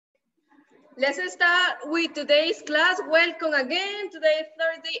Let's start with today's class. Welcome again. Today is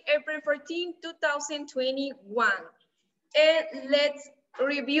Thursday, April 14, 2021. And let's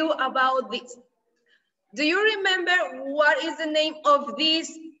review about this. Do you remember what is the name of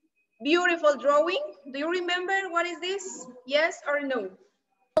this beautiful drawing? Do you remember what is this? Yes or no?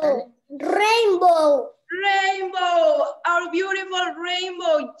 Rainbow. Rainbow, our beautiful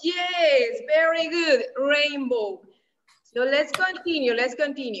rainbow. Yes, very good, rainbow. So let's continue.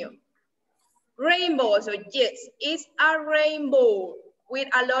 Rainbow, so yes, it's a rainbow with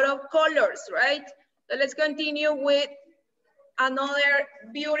a lot of colors, right? So let's continue with another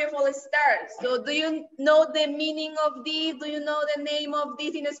beautiful star. So do you know the meaning of this? Do you know the name of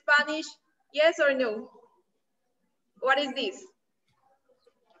this in Spanish? Yes or no? What is this?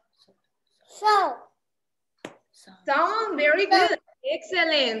 Sun. Sun, very good.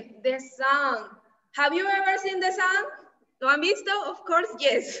 Excellent, the sun. Have you ever seen the sun? ¿Lo han visto? Of course,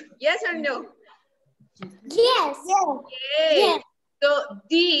 yes. Yes or no? Yes. Okay. Yes. So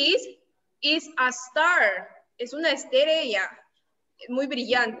this is a star. Es una estrella. Es muy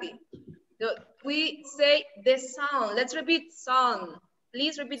brillante. So we say the sun. Let's repeat sun.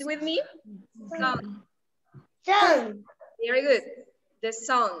 Please repeat with me. Sun. Sun. Very good. The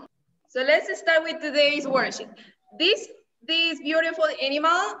sun. So let's start with today's worksheet. This beautiful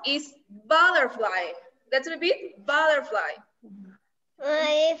animal is butterfly. Let's repeat. Butterfly.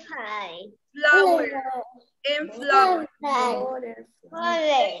 Wi-Fi. Flower. And flower. Flores. We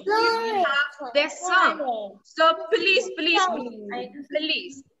have the sun. So please,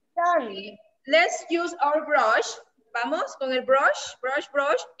 Sun. let's use our brush. Vamos con el brush,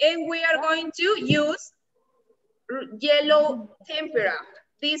 and we are going to use yellow tempera.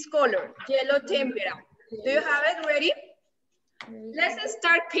 This color, yellow tempera. Do you have it ready? Let's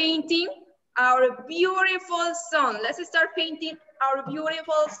start painting our beautiful sun. Let's start painting our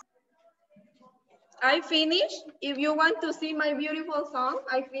beautiful sun. I finished. If you want to see my beautiful sun,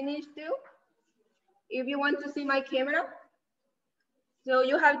 I finished too. If you want to see my camera, so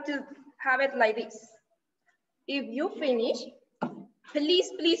you have to have it like this. If you finish,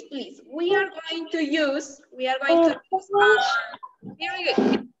 please, we are going to use very good.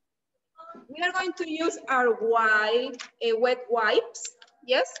 We are going to use our wet wipes.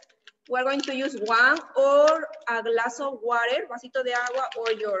 Yes, we're going to use one or a glass of water, vasito de agua,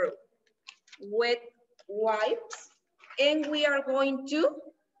 or your wet wipes, and we are going to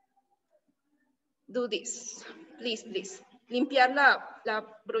do this. Please, limpiar la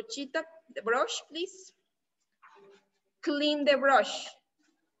brochita, the brush, please. Clean the brush,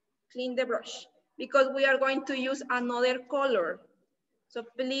 because we are going to use another color. So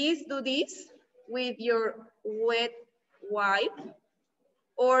please do this with your wet wipe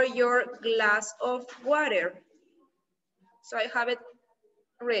or your glass of water. So I have it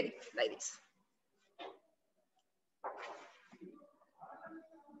ready like this.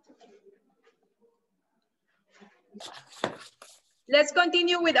 Let's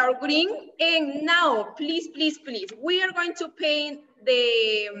continue with our green. And now, please, we are going to paint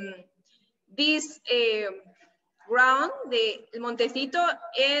this ground, el montecito,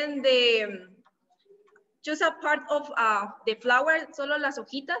 and just a part of the flower, solo las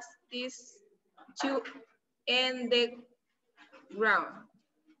hojitas, these two, and the ground.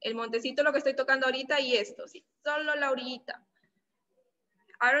 El montecito lo que estoy tocando ahorita y esto, sí, solo la orillita.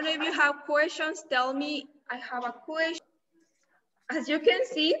 I don't know if you have questions, tell me. I have a question. As you can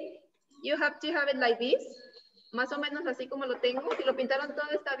see, you have to have it like this. Más o menos así como lo tengo. Si lo pintaron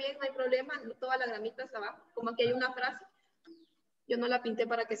todo está bien, no hay problema. Toda la gramita está abajo. Como que hay una frase. Yo no la pinté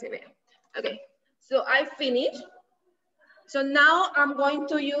para que se vea. Okay, so I finished. So now I'm going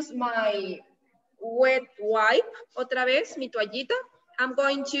to use my wet wipe. Otra vez, mi toallita. I'm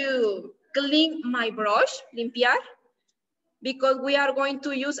going to clean my brush, limpiar, because we are going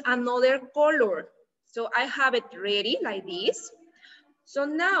to use another color. So I have it ready like this. So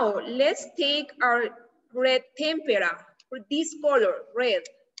now let's take our red tempera for this color, red.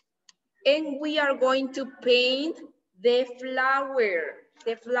 And we are going to paint the flower,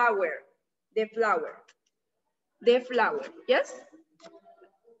 yes?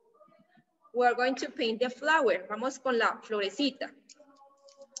 We are going to paint the flower. Vamos con la florecita.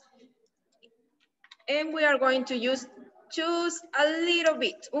 And we are going to use just a little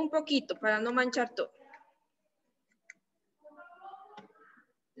bit, un poquito, para no manchar todo.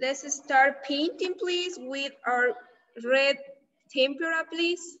 Let's start painting, please, with our red tempera,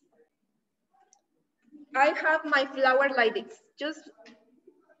 please. I have my flower like this, just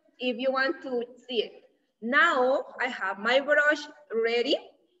if you want to see it. Now I have my brush ready,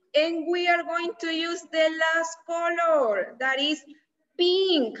 and we are going to use the last color, that is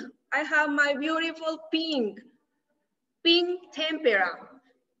pink. I have my beautiful pink tempera.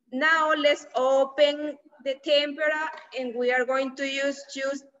 Now let's open the tempera and we are going to use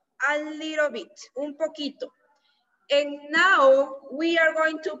just a little bit, un poquito. And now we are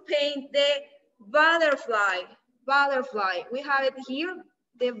going to paint the butterfly. We have it here,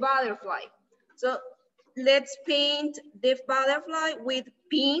 the butterfly. So let's paint the butterfly with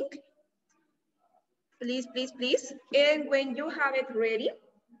pink. Please, please, please. And when you have it ready,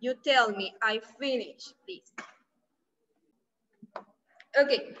 you tell me, I finished, please.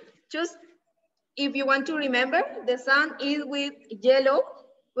 Okay, just if you want to remember, the sun is with yellow.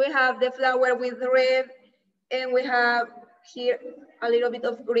 We have the flower with red, and we have here a little bit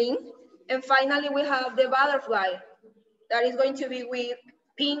of green. And finally, we have the butterfly that is going to be with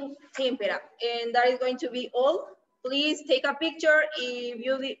pink tempera. And that is going to be all. Please take a picture if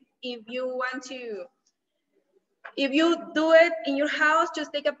you want to. If you do it in your house,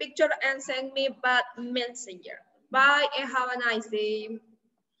 just take a picture and send me by messenger. Bye and have a nice day.